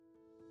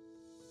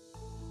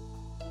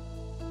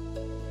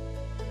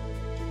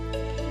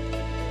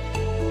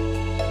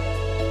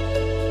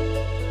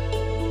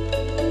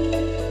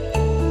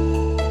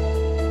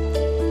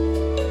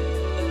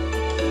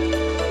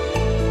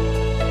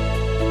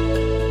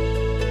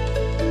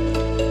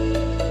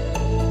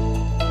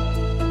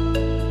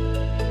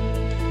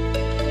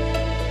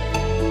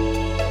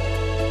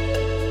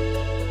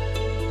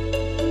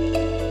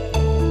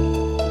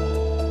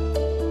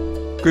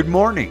Good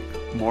morning.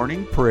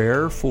 Morning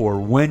prayer for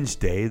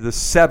Wednesday, the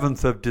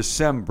 7th of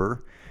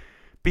December,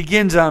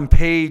 begins on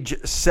page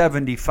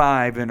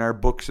 75 in our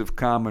Books of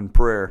Common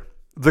Prayer.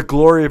 The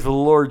glory of the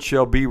Lord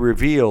shall be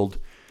revealed,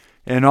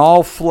 and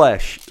all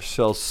flesh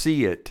shall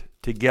see it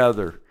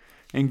together.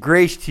 And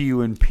grace to you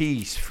and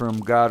peace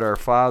from God our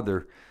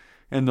Father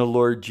and the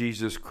Lord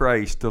Jesus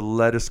Christ.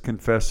 Let us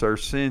confess our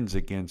sins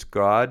against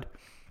God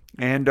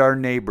and our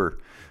neighbor.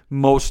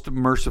 Most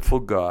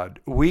merciful God,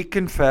 we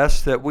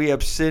confess that we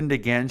have sinned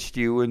against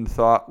you in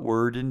thought,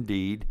 word, and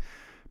deed,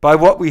 by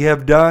what we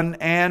have done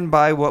and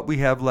by what we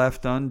have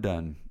left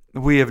undone.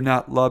 We have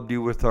not loved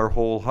you with our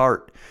whole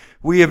heart.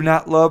 We have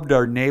not loved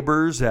our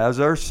neighbors as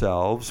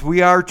ourselves.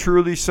 We are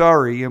truly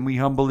sorry, and we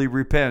humbly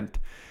repent.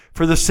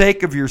 For the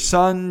sake of your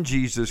Son,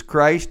 Jesus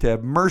Christ,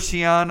 have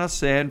mercy on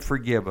us and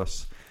forgive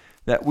us,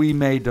 that we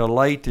may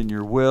delight in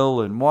your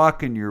will and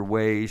walk in your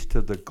ways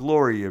to the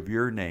glory of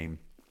your name.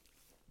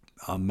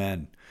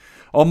 Amen.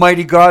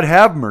 Almighty God,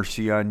 have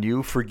mercy on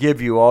you,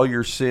 forgive you all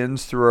your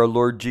sins through our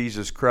Lord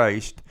Jesus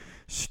Christ,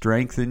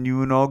 strengthen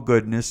you in all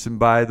goodness, and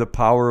by the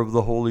power of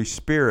the Holy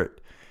Spirit,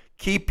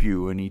 keep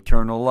you in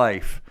eternal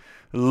life.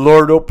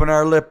 Lord, open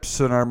our lips,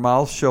 and our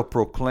mouth shall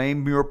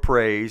proclaim your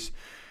praise.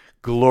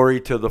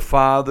 Glory to the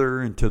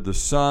Father, and to the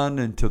Son,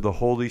 and to the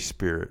Holy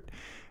Spirit,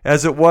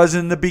 as it was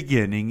in the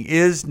beginning,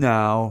 is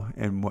now,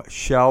 and what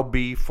shall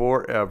be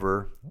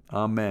forever.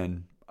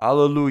 Amen.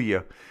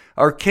 Alleluia.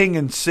 Our King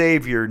and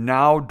Savior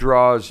now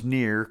draws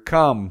near.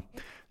 Come,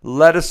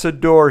 let us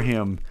adore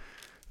him.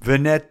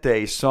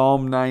 Venite,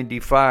 Psalm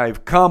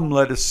 95. Come,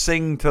 let us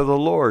sing to the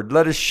Lord.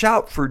 Let us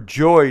shout for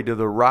joy to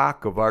the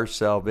rock of our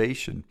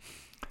salvation.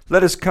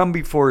 Let us come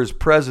before his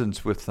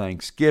presence with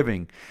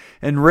thanksgiving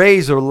and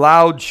raise a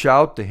loud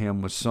shout to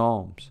him with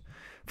psalms.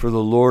 For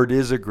the Lord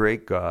is a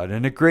great God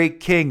and a great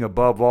King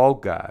above all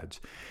gods.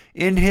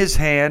 In his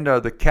hand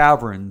are the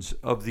caverns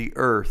of the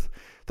earth.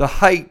 The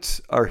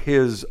heights are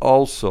his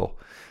also.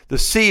 The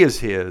sea is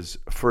his,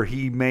 for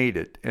he made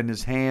it, and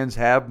his hands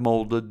have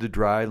molded the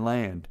dry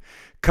land.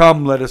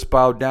 Come, let us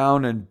bow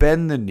down and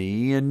bend the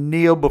knee and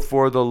kneel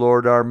before the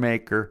Lord our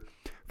Maker,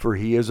 for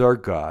he is our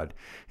God,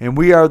 and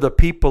we are the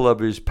people of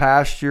his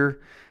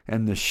pasture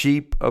and the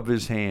sheep of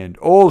his hand.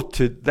 Oh,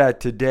 that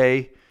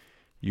today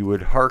you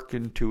would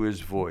hearken to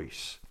his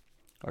voice.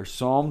 Our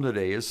psalm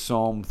today is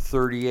Psalm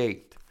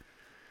 38.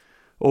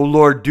 O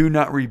Lord, do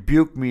not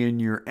rebuke me in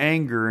your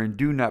anger, and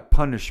do not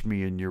punish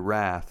me in your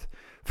wrath.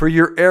 For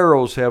your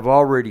arrows have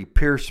already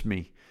pierced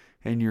me,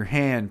 and your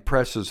hand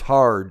presses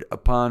hard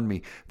upon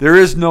me. There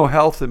is no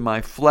health in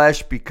my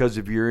flesh because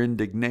of your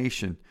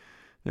indignation.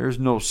 There is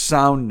no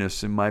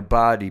soundness in my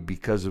body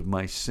because of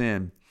my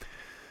sin.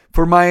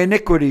 For my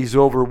iniquities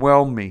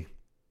overwhelm me.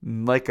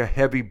 Like a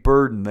heavy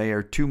burden, they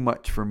are too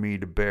much for me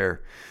to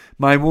bear.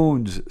 My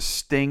wounds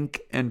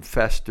stink and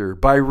fester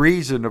by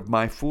reason of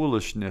my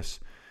foolishness.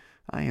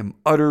 I am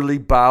utterly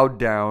bowed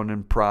down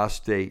and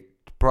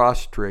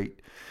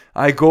prostrate.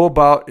 I go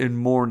about in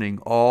mourning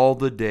all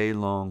the day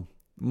long.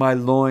 My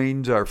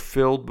loins are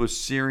filled with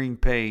searing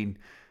pain.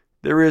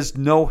 There is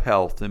no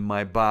health in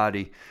my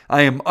body.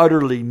 I am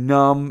utterly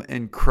numb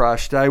and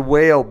crushed. I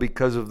wail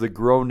because of the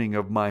groaning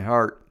of my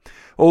heart.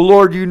 O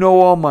Lord, you know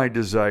all my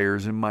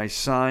desires, and my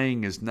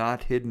sighing is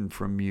not hidden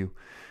from you.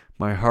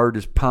 My heart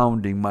is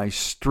pounding. My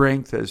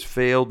strength has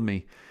failed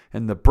me,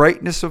 and the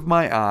brightness of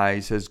my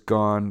eyes has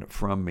gone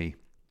from me.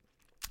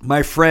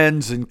 My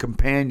friends and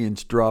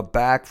companions draw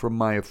back from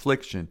my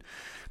affliction.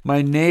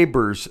 My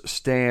neighbors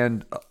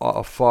stand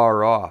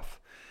afar off.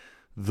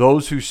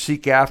 Those who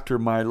seek after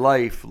my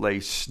life lay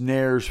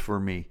snares for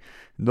me.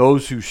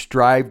 Those who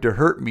strive to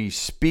hurt me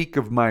speak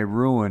of my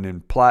ruin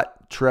and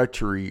plot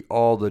treachery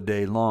all the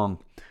day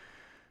long.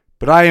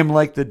 But I am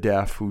like the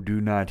deaf who do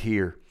not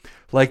hear,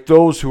 like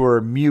those who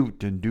are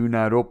mute and do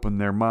not open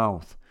their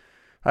mouth.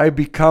 I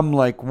become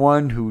like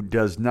one who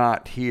does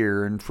not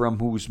hear, and from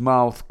whose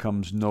mouth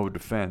comes no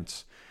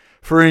defense.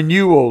 For in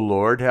you, O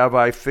Lord, have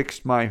I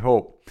fixed my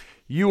hope.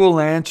 You will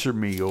answer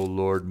me, O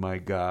Lord my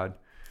God.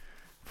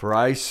 For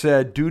I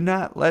said, do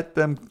not let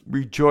them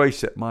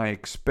rejoice at my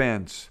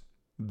expense,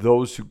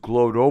 those who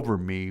gloat over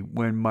me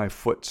when my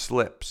foot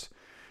slips.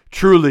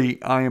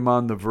 Truly, I am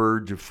on the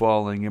verge of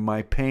falling, and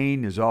my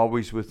pain is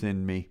always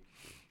within me.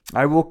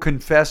 I will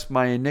confess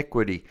my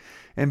iniquity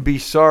and be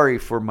sorry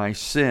for my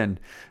sin.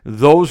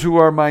 Those who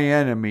are my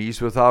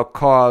enemies without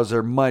cause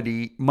are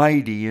mighty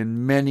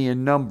and many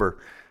in number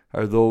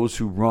are those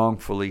who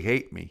wrongfully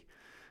hate me.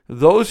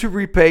 Those who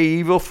repay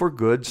evil for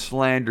good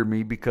slander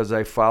me because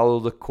I follow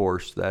the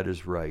course that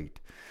is right.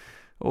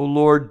 O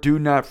Lord, do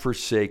not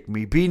forsake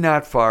me. Be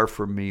not far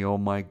from me, O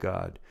my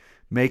God.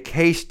 Make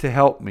haste to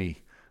help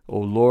me, O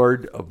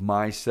Lord of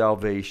my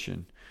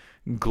salvation.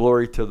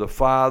 Glory to the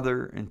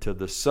Father, and to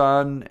the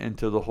Son, and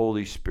to the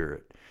Holy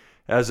Spirit,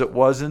 as it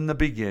was in the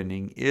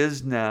beginning,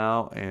 is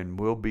now, and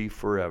will be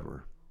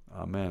forever.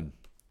 Amen.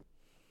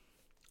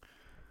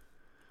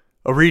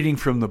 A reading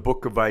from the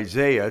book of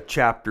Isaiah,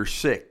 chapter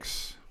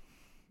 6.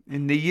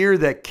 In the year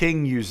that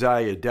King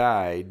Uzziah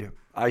died,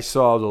 I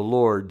saw the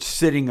Lord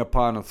sitting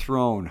upon a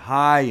throne,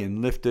 high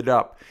and lifted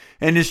up,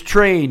 and his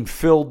train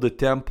filled the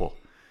temple.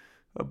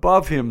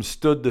 Above him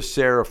stood the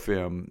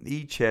seraphim.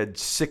 Each had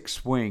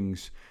 6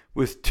 wings.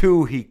 With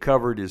 2 he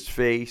covered his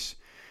face,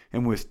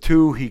 and with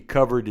 2 he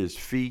covered his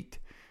feet,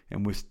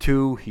 and with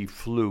 2 he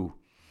flew.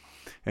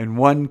 And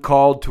one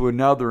called to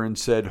another and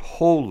said,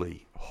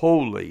 Holy,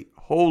 holy,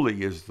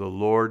 holy is the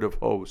Lord of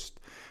hosts.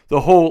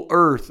 The whole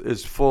earth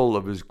is full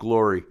of his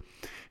glory.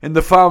 And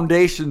the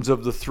foundations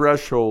of the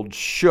threshold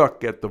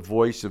shook at the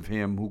voice of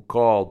him who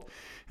called,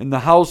 and the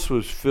house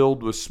was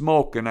filled with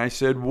smoke. And I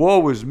said,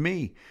 Woe is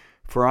me,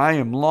 for I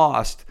am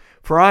lost,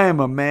 for I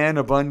am a man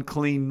of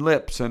unclean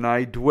lips, and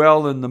I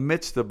dwell in the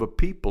midst of a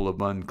people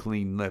of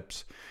unclean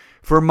lips.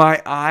 For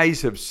my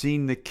eyes have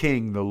seen the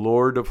King, the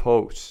Lord of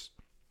hosts.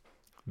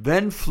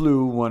 Then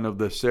flew one of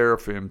the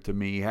seraphim to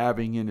me,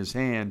 having in his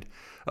hand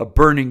a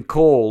burning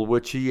coal,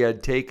 which he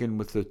had taken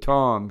with the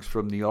tongs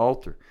from the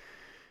altar.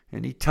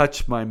 And he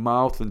touched my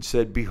mouth and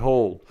said,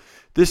 Behold,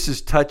 this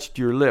has touched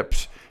your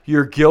lips.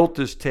 Your guilt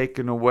is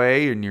taken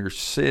away and your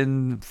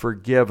sin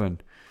forgiven.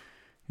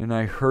 And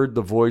I heard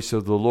the voice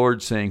of the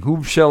Lord saying,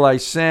 Whom shall I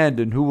send,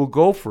 and who will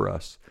go for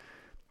us?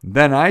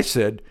 Then I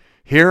said,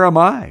 Here am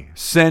I,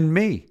 send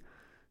me.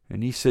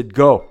 And he said,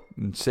 Go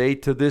and say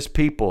to this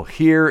people,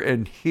 Hear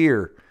and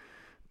hear,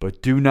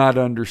 but do not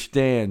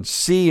understand.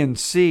 See and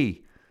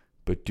see,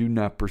 but do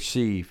not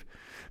perceive.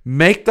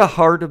 Make the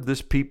heart of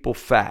this people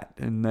fat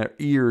and their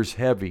ears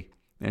heavy,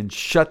 and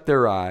shut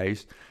their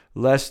eyes,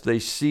 lest they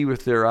see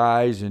with their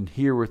eyes and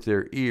hear with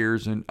their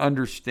ears and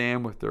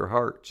understand with their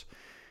hearts,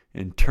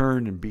 and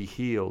turn and be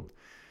healed.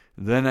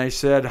 Then I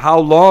said, How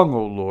long,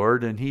 O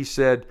Lord? And he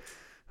said,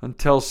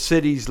 Until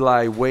cities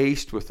lie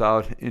waste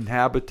without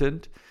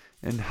inhabitant,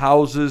 and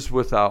houses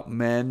without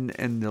men,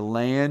 and the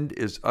land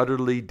is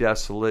utterly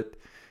desolate,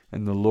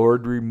 and the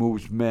Lord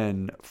removes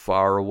men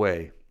far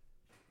away.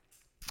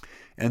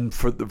 And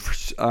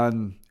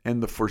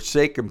the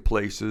forsaken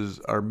places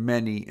are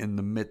many in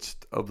the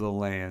midst of the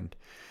land.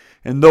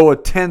 And though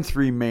 1/10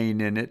 remain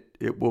in it,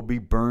 it will be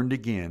burned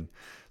again,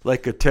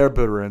 like a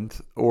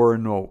terebinth or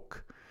an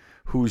oak,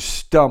 whose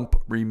stump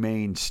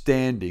remains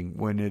standing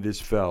when it is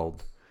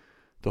felled.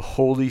 The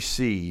holy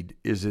seed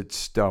is its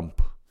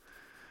stump.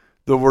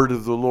 The word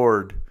of the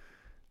Lord.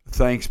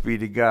 Thanks be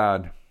to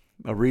God.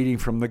 A reading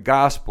from the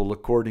Gospel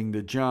according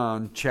to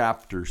John,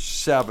 chapter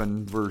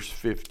 7, verse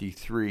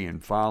 53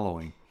 and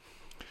following.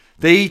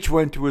 They each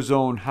went to his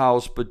own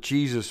house, but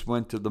Jesus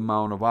went to the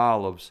Mount of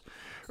Olives.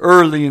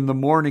 Early in the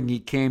morning he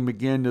came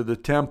again to the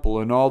temple,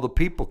 and all the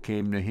people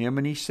came to him,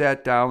 and he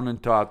sat down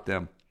and taught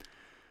them.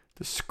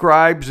 The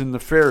scribes and the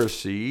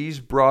Pharisees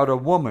brought a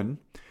woman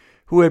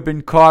who had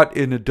been caught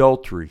in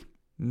adultery.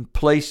 And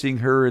placing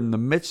her in the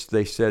midst,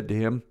 they said to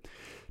him,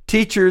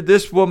 Teacher,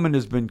 this woman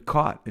has been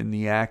caught in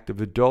the act of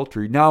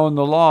adultery. Now in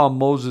the law,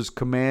 Moses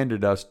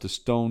commanded us to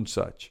stone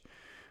such.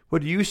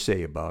 What do you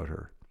say about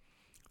her?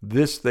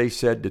 This they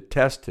said to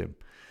test him,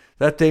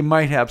 that they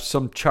might have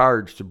some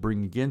charge to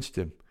bring against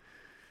him.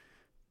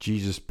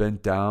 Jesus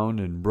bent down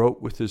and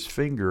wrote with his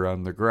finger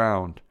on the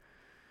ground.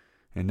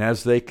 And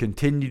as they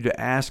continued to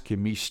ask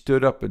him, he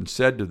stood up and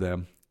said to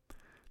them,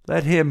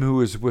 Let him who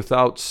is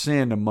without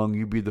sin among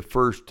you be the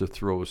first to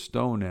throw a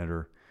stone at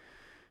her.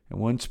 And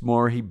once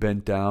more he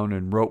bent down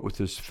and wrote with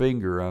his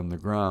finger on the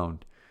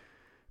ground.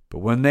 But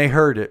when they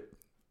heard it,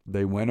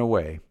 they went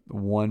away,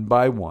 one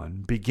by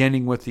one,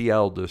 beginning with the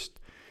eldest,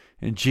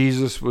 and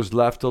Jesus was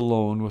left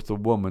alone with the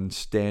woman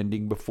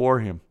standing before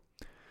him.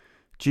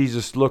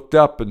 Jesus looked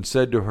up and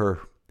said to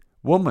her,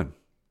 Woman,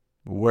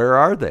 where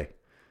are they?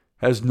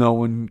 Has no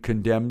one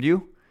condemned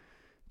you?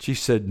 She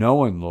said, No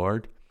one,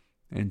 Lord.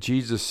 And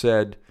Jesus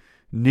said,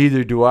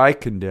 Neither do I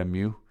condemn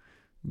you.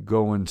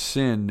 Go and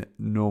sin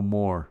no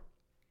more.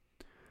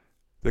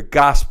 The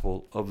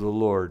Gospel of the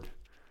Lord.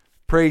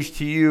 Praise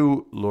to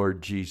you,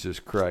 Lord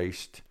Jesus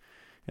Christ.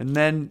 And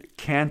then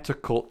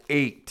Canticle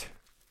 8,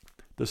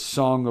 the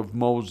Song of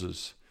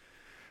Moses.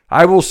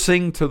 I will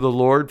sing to the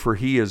Lord, for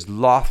he is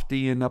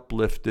lofty and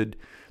uplifted.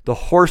 The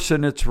horse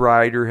and its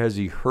rider has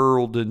he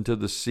hurled into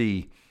the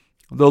sea.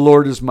 The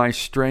Lord is my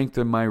strength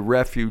and my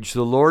refuge.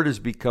 The Lord has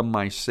become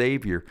my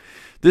Savior.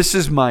 This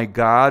is my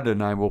God,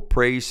 and I will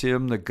praise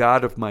him, the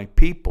God of my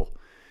people,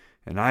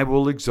 and I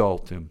will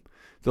exalt him.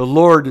 The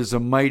Lord is a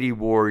mighty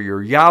warrior.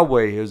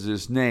 Yahweh is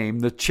his name.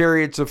 The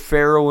chariots of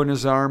Pharaoh and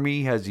his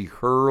army has he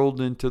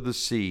hurled into the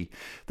sea.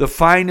 The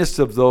finest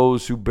of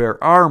those who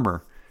bear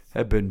armor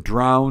have been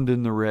drowned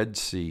in the Red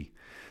Sea.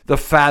 The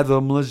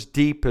fathomless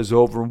deep has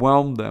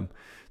overwhelmed them.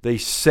 They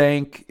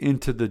sank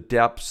into the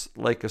depths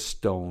like a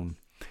stone.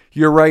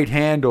 Your right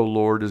hand, O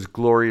Lord, is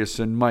glorious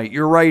in might.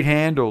 Your right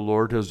hand, O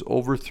Lord, has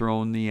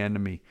overthrown the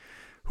enemy.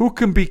 Who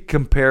can be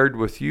compared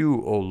with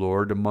you, O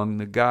Lord, among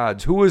the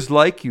gods? Who is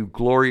like you,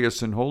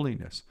 glorious in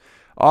holiness,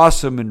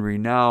 awesome in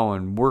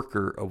renown,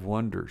 worker of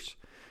wonders?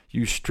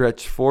 You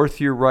stretched forth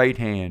your right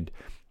hand.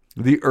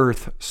 The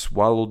earth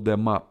swallowed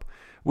them up.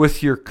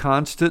 With your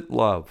constant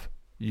love,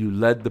 you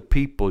led the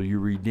people you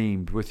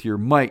redeemed. With your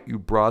might, you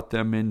brought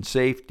them in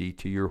safety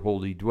to your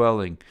holy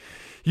dwelling.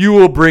 You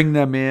will bring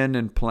them in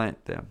and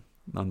plant them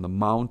on the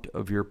mount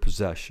of your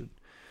possession,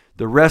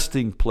 the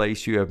resting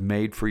place you have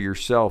made for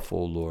yourself,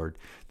 O Lord,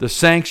 the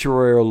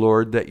sanctuary, O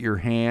Lord, that your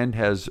hand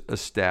has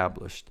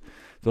established.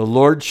 The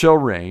Lord shall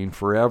reign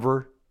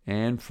forever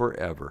and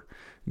forever.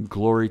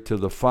 Glory to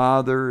the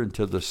Father, and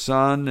to the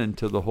Son, and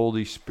to the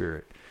Holy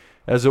Spirit,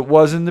 as it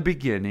was in the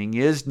beginning,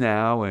 is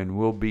now, and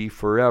will be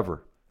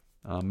forever.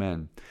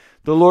 Amen.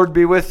 The Lord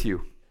be with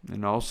you,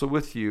 and also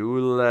with you.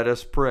 Let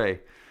us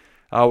pray.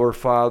 Our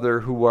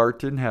Father, who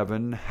art in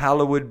heaven,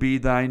 hallowed be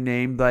thy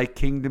name. Thy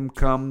kingdom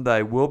come,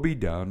 thy will be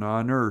done,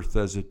 on earth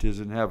as it is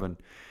in heaven.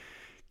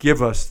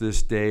 Give us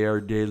this day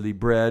our daily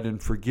bread,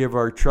 and forgive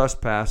our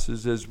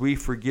trespasses as we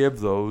forgive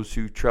those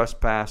who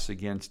trespass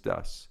against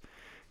us.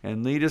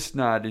 And lead us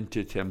not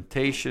into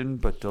temptation,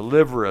 but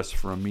deliver us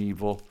from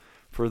evil.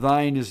 For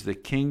thine is the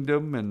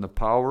kingdom, and the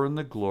power, and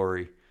the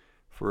glory,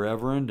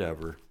 forever and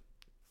ever.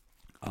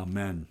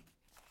 Amen.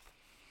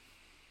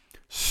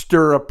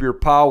 Stir up your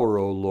power,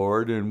 O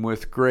Lord, and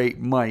with great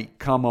might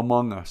come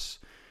among us.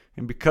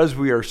 And because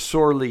we are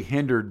sorely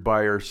hindered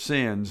by our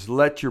sins,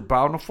 let your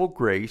bountiful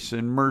grace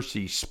and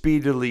mercy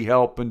speedily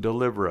help and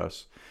deliver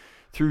us.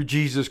 Through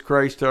Jesus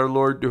Christ our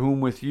Lord, to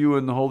whom with you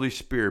and the Holy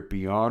Spirit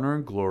be honor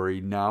and glory,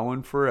 now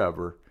and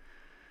forever.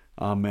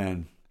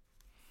 Amen.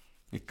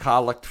 A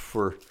collect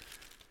for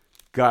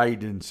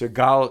guidance, a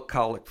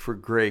collect for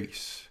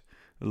grace.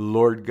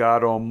 Lord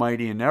God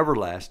Almighty and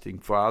everlasting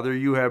Father,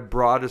 you have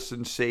brought us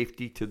in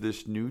safety to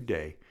this new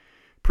day.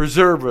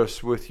 Preserve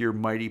us with your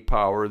mighty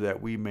power,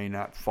 that we may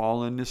not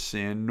fall into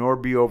sin, nor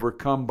be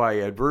overcome by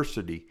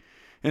adversity.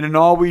 And in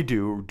all we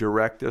do,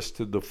 direct us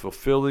to the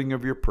fulfilling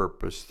of your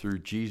purpose, through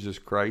Jesus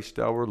Christ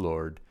our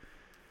Lord.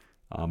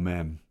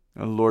 Amen.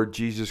 And Lord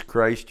Jesus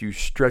Christ, you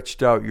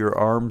stretched out your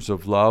arms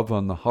of love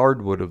on the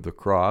hardwood of the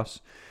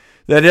cross,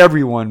 that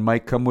everyone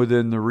might come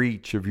within the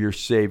reach of your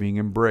saving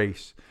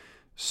embrace.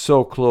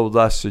 So clothe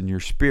us in your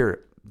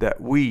Spirit,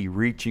 that we,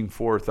 reaching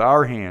forth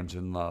our hands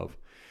in love,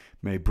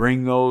 may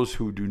bring those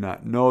who do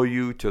not know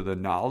you to the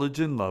knowledge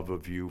and love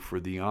of you, for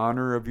the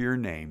honor of your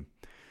name.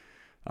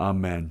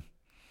 Amen.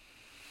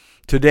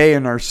 Today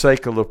in our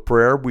cycle of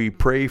prayer, we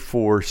pray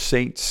for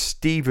St.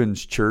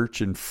 Stephen's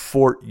Church in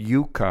Fort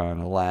Yukon,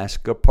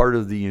 Alaska, part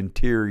of the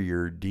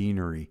Interior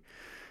Deanery.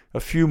 A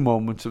few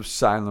moments of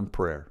silent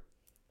prayer.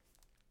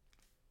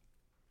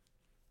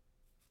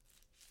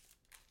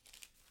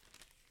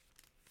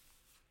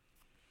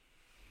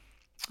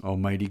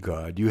 Almighty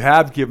God, you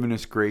have given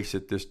us grace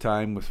at this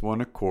time with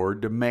one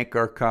accord to make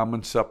our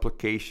common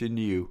supplication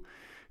to you.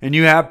 And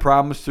you have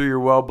promised through your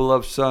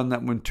well-beloved Son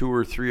that when 2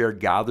 or 3 are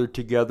gathered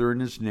together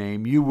in his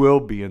name, you will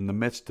be in the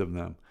midst of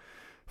them.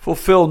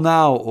 Fulfill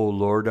now, O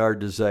Lord, our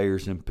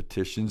desires and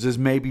petitions as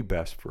may be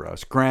best for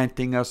us,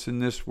 granting us in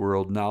this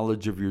world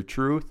knowledge of your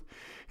truth,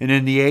 and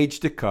in the age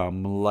to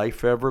come,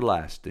 life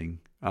everlasting.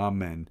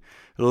 Amen.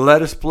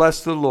 Let us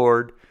bless the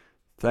Lord.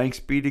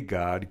 Thanks be to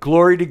God.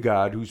 Glory to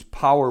God, whose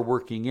power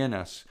working in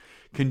us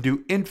can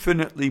do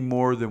infinitely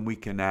more than we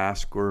can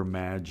ask or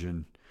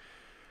imagine.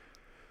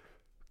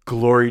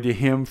 Glory to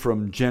him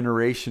from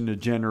generation to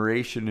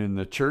generation in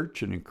the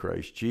church and in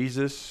Christ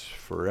Jesus,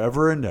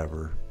 forever and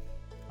ever.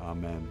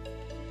 Amen.